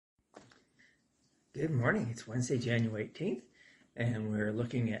Good morning. It's Wednesday, January 18th, and we're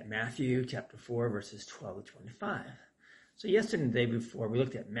looking at Matthew chapter 4, verses 12 to 25. So yesterday and the day before, we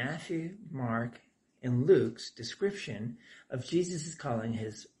looked at Matthew, Mark, and Luke's description of Jesus' calling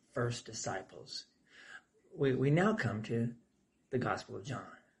his first disciples. We now come to the Gospel of John,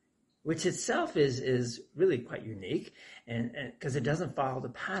 which itself is really quite unique, and because it doesn't follow the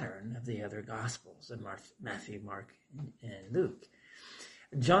pattern of the other Gospels of Matthew, Mark, and Luke.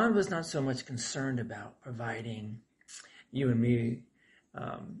 John was not so much concerned about providing you and me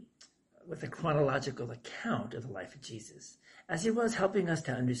with a chronological account of the life of Jesus, as he was helping us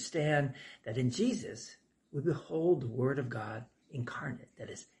to understand that in Jesus, we behold the Word of God incarnate, that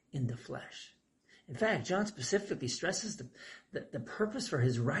is, in the flesh. In fact, John specifically stresses the purpose for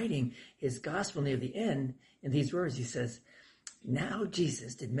his writing his gospel near the end in these words. He says, "Now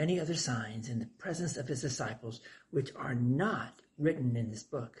Jesus did many other signs in the presence of his disciples, which are not written in this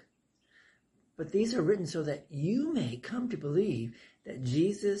book. But these are written so that you may come to believe that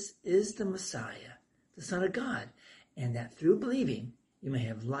Jesus is the Messiah, the Son of God, and that through believing you may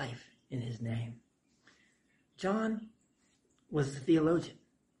have life in his name." John was a theologian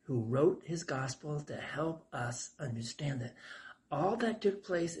who wrote his gospel to help us understand that all that took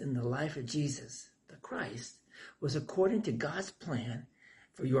place in the life of Jesus, the Christ, was according to God's plan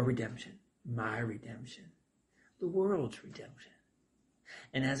for your redemption, my redemption, the world's redemption.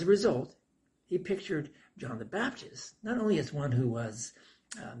 And as a result, he pictured John the Baptist not only as one who was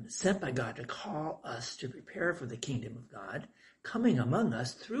sent by God to call us to prepare for the kingdom of God, coming among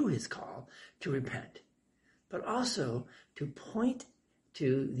us through his call to repent, but also to point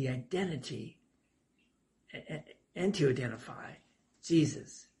to the identity and to identify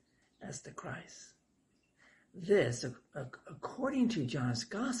Jesus as the Christ. This, according to John's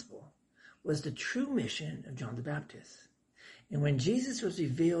gospel, was the true mission of John the Baptist. And when Jesus was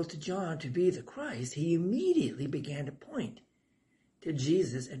revealed to John to be the Christ, he immediately began to point to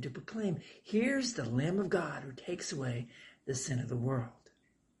Jesus and to proclaim, "Here's the Lamb of God who takes away the sin of the world."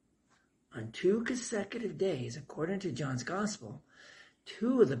 On 2 consecutive days, according to John's gospel,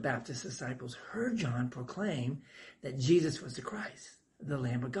 2 of the Baptist disciples heard John proclaim that Jesus was the Christ, the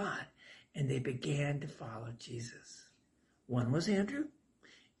Lamb of God, and they began to follow Jesus. One was Andrew,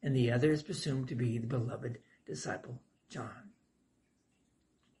 and the other is presumed to be the beloved disciple, John.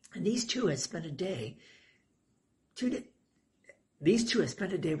 And these two had spent a day with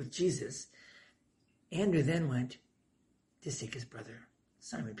Jesus. Andrew then went to seek his brother,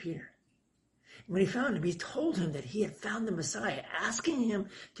 Simon Peter. And when he found him, he told him that he had found the Messiah, asking him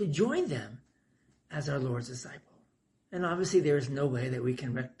to join them as our Lord's disciple. And obviously there is no way that we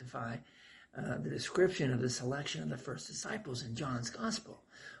can rectify the description of the selection of the first disciples in John's gospel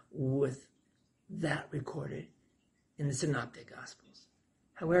with that recorded in the Synoptic Gospels.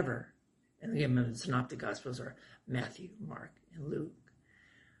 However, and again, the Synoptic Gospels are Matthew, Mark, and Luke.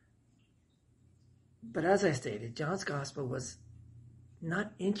 But as I stated, John's gospel was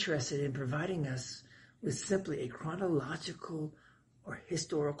not interested in providing us with simply a chronological or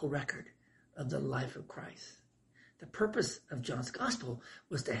historical record of the life of Christ. The purpose of John's gospel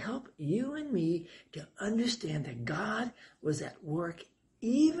was to help you and me to understand that God was at work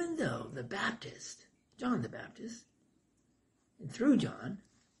even though the Baptist, John the Baptist, and through John,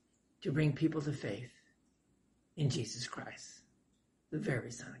 to bring people to faith in Jesus Christ, the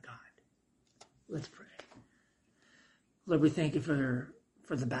very Son of God. Let's pray. Lord, we thank you for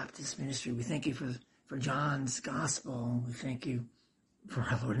the Baptist ministry. We thank you for John's gospel. We thank you for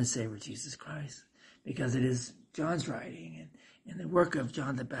our Lord and Savior, Jesus Christ, because it is John's writing and the work of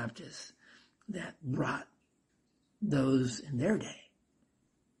John the Baptist that brought those in their day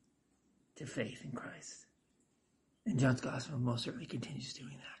to faith in Christ. And John's gospel most certainly continues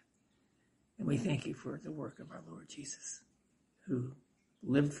doing that. And we thank you for the work of our Lord Jesus, who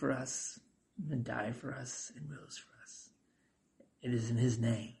lived for us and died for us and rose for us. It is in his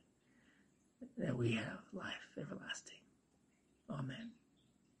name that we have life everlasting. Amen.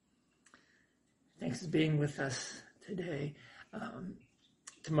 Thanks for being with us today.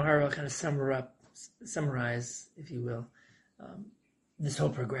 Tomorrow I'll kind of summarize, if you will, this whole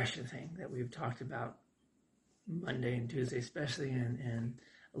progression thing that we've talked about Monday and Tuesday especially, and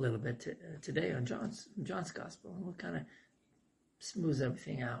a little bit today on John's gospel. And we'll kind of smooth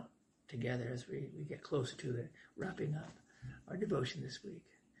everything out together as we get closer to the wrapping up our devotion this week.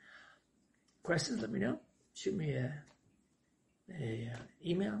 Questions, let me know. Shoot me a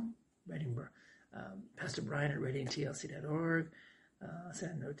email, Pastor Brian at radianttlc.org.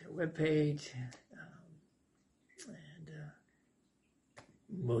 Send a note to our webpage, and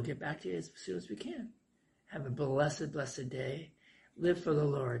we'll get back to you as soon as we can. Have a blessed day. Live for the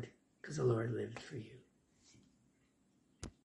Lord. because the Lord lived for you.